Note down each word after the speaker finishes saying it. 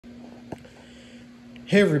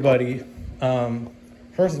Hey everybody,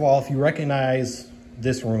 first of all, if you recognize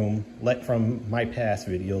this room from my past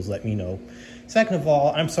videos, let me know. Second of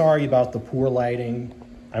all, I'm sorry about the poor lighting.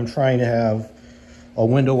 I'm trying to have a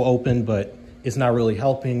window open, but it's not really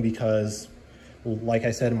helping because, like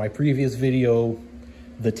I said in my previous video,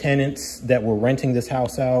 the tenants that were renting this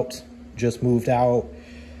house out just moved out.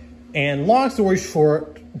 And long story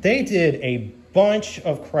short, they did a bunch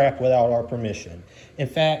of crap without our permission. In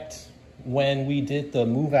fact, when we did the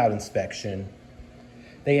move out inspection,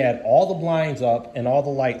 they had all the blinds up and all the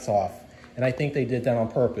lights off. And I think they did that on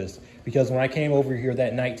purpose because when I came over here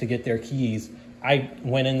that night to get their keys, I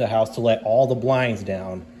went in the house to let all the blinds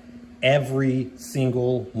down. Every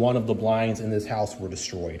single one of the blinds in this house were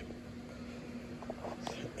destroyed.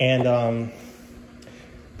 And,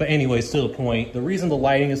 but anyways, to the point, the reason the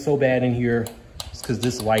lighting is so bad in here is because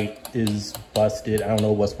this light is busted. I don't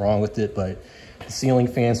know what's wrong with it, but the ceiling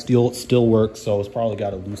fan still works, so it's probably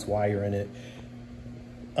got a loose wire in it.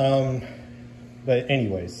 But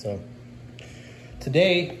anyways, so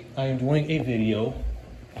today I am doing a video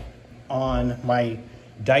on my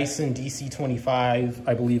Dyson DC25,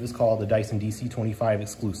 I believe it's called the Dyson DC25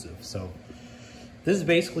 exclusive. So this is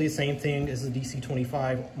basically the same thing as the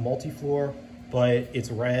DC25 multi-floor, but it's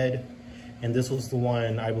red. And this was the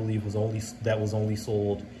one I believe was only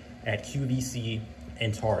sold at QVC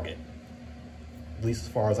and Target, at least as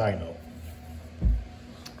far as I know.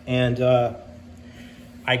 And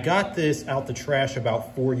I got this out the trash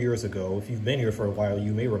about 4 years ago. If you've been here for a while,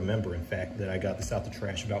 you may remember, in fact, that I got this out the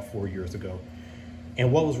trash about 4 years ago.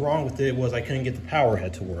 And what was wrong with it was I couldn't get the power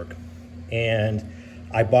head to work. And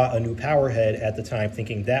I bought a new power head at the time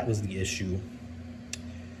thinking that was the issue,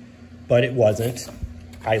 but it wasn't.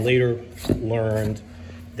 I later learned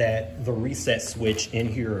that the reset switch in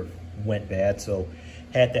here went bad, so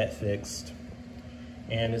had that fixed.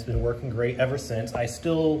 And it's been working great ever since. I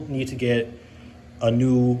still need to get a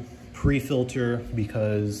new pre-filter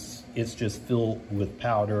because it's just filled with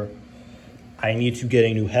powder. I need to get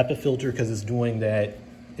a new HEPA filter because it's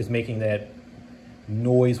making that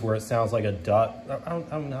noise where it sounds like a duck. I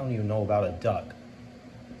don't even know about a duck.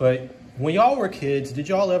 But when y'all were kids, did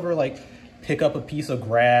y'all ever like pick up a piece of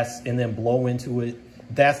grass and then blow into it?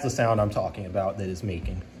 That's the sound I'm talking about that it's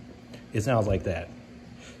making. It sounds like that.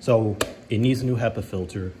 So it needs a new HEPA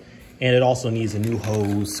filter, and it also needs a new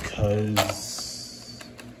hose because,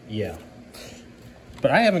 yeah. But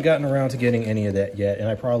I haven't gotten around to getting any of that yet, and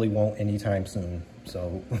I probably won't anytime soon.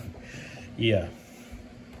 So, yeah.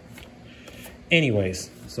 Anyways,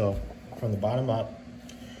 so from the bottom up,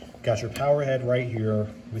 got your power head right here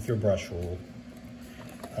with your brush hole.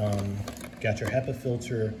 Got your HEPA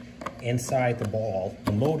filter inside the ball.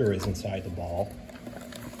 The motor is inside the ball.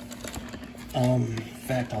 In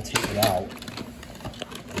fact, I'll take it out.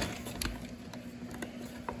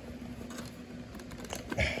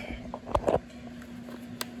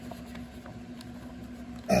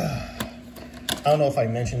 I don't know if I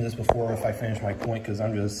mentioned this before, if I finished my point, because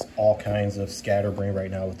I'm just all kinds of scatterbrain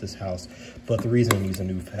right now with this house. But the reason it needs a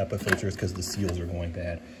new HEPA filter is because the seals are going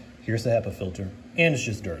bad. Here's the HEPA filter, and it's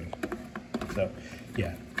just dirty. So,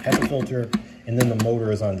 yeah, HEPA filter, and then the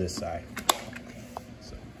motor is on this side.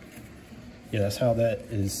 So, yeah, that's how that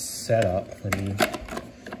is set up. Let me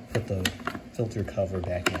put the filter cover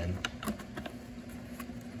back in.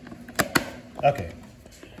 Okay,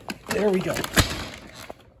 there we go.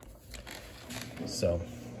 So,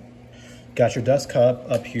 got your dust cup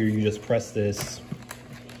up here. You just press this,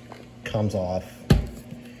 comes off,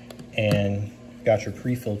 and got your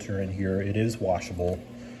pre-filter in here. It is washable,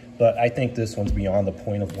 but I think this one's beyond the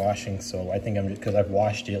point of washing. So I think because I've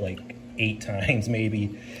washed it like 8 times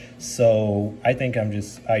maybe. So I think I'd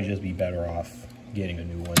just be better off getting a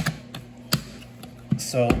new one.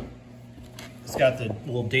 So it's got the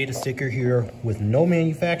little data sticker here with no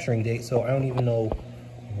manufacturing date. So I don't even know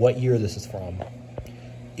what year this is from.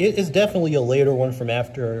 It is definitely a later one from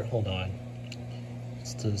after, hold on.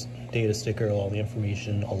 It's the data sticker, all the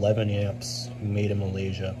information, 11 amps, made in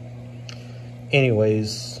Malaysia.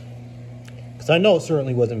 Anyways, because I know it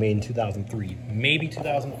certainly wasn't made in 2003. Maybe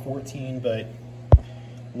 2014, but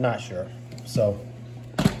not sure. So,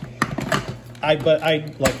 like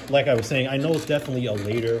I was saying, I know it's definitely a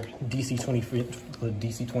later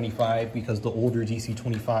DC25 because the older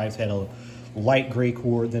DC25s had a light gray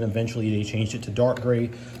core, then eventually they changed it to dark gray.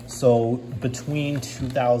 So between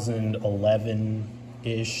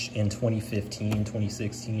 2011-ish and 2015,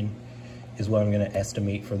 2016 is what I'm gonna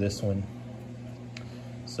estimate for this one.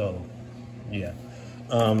 So, yeah.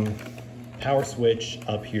 Power switch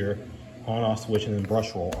up here, on-off switch, and then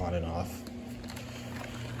brush roll on and off.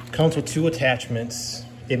 Comes with 2 attachments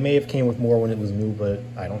It may have came with more when it was new, but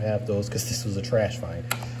I don't have those because this was a trash find.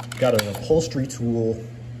 Got an upholstery tool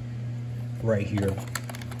right here.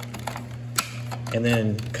 And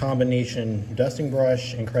then combination dusting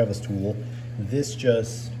brush and crevice tool. This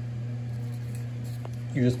just,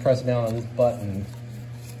 you just press down on this button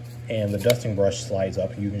and the dusting brush slides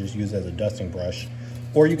up. You can just use it as a dusting brush,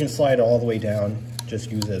 or you can slide it all the way down,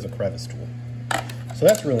 just use it as a crevice tool. So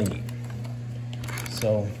that's really neat.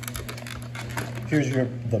 So here's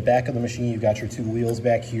the back of the machine. You've got your two wheels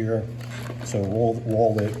back here. So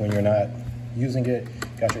roll it when you're not using it.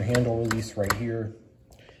 Got your handle release right here.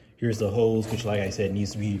 Here's the hose, which, like I said,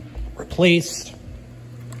 needs to be replaced.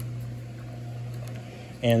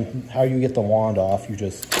 And how you get the wand off, you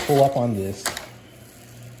just pull up on this.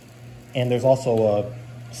 And there's also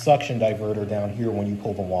a suction diverter down here when you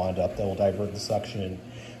pull the wand up that will divert the suction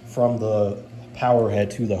from the power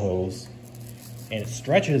head to the hose. And it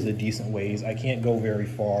stretches a decent ways. I can't go very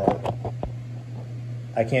far.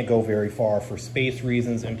 I can't go very far for space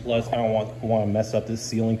reasons, and plus I don't want to mess up this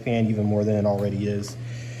ceiling fan even more than it already is.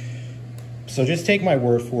 So just take my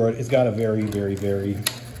word for it. It's got a very, very, very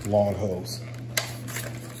long hose.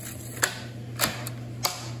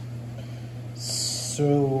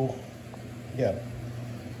 So yeah,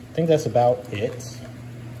 I think that's about it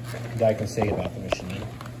that I can say about the machine.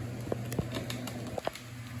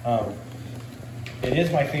 It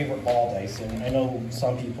is my favorite ball Dyson. I know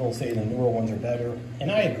some people say the newer ones are better,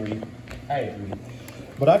 and I agree.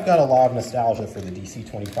 But I've got a lot of nostalgia for the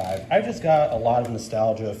DC25. I've just got a lot of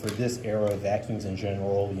nostalgia for this era of vacuums in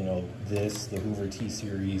general. You know, the Hoover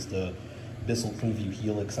T-Series, the Bissell Cleanview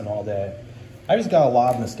Helix and all that. I just got a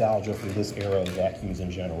lot of nostalgia for this era of vacuums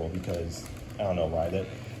in general because I don't know why.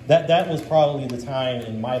 That was probably the time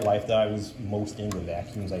in my life that I was most into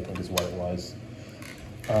vacuums, I think is what it was.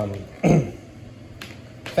 In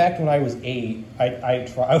fact, when I was 8, I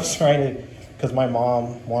was trying to, because my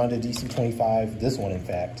mom wanted a DC25, this one in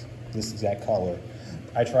fact, this exact color.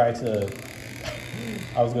 I was going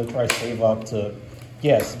to try to save up to,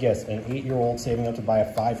 yes, an 8-year-old saving up to buy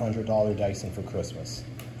a $500 Dyson for Christmas.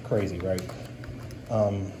 Crazy, right?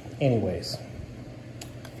 Anyways,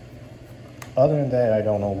 other than that, I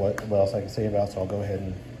don't know what else I can say about it, so I'll go ahead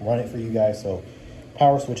and run it for you guys. So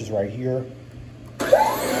power switch is right here.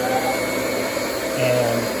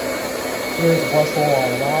 And here's the brush roll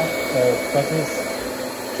on and off. So press this,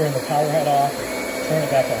 turn the power head off, turn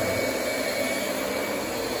it back on.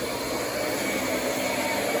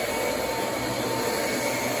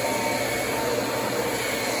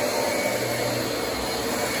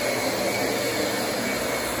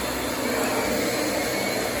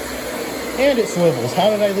 And it swivels.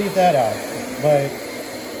 How did I leave that out? But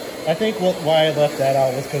I think why I left that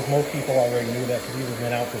out was because most people already knew that because these have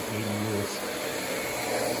been out for 80 years.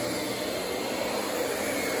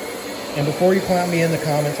 And before you clown me in the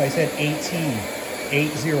comments, I said 80,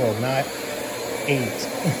 80, not 8.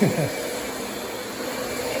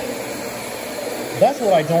 That's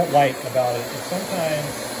what I don't like about it. Is sometimes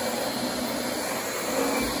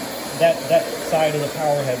that side of the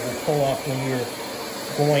power head will pull off when you're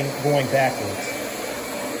going backwards.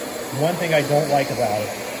 One thing I don't like about it.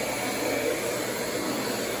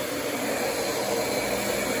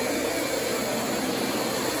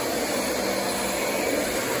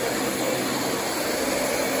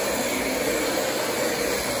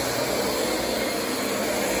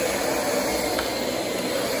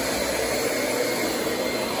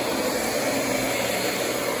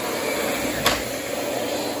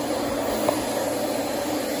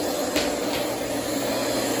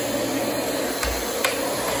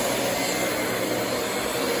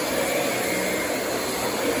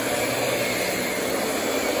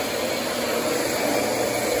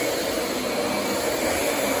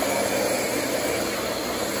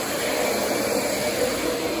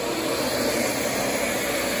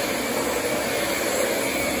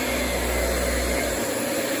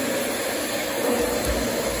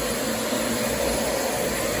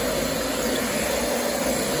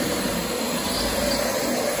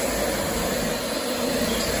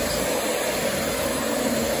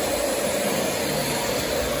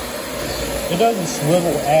 It doesn't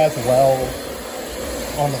swivel as well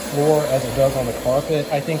on the floor as it does on the carpet.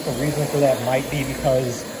 I think the reason for that might be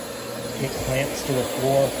because it clamps to the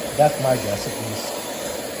floor. That's my guess at least.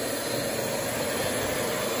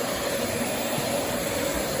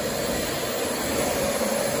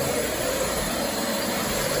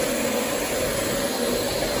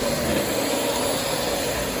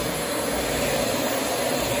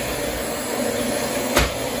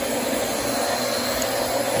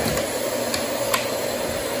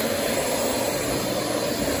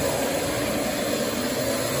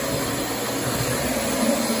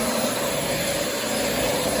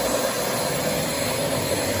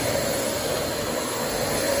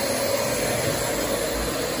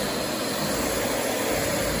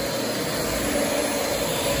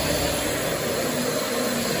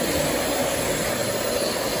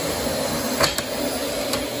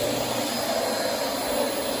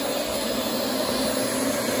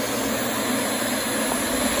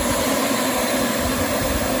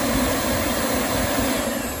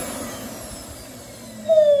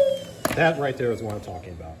 That right there is what I'm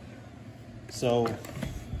talking about. So,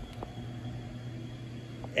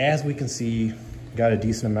 as we can see, got a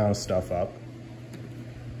decent amount of stuff up.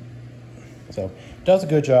 So, does a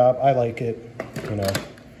good job. I like it. You know,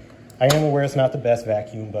 I am aware it's not the best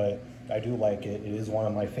vacuum, but I do like it. It is one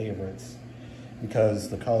of my favorites because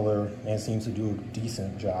the color, and it seems to do a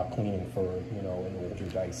decent job cleaning for, you know, an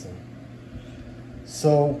older Dyson.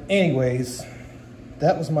 So, anyways,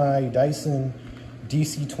 that was my Dyson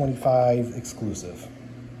DC25 exclusive.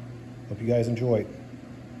 Hope you guys enjoyed.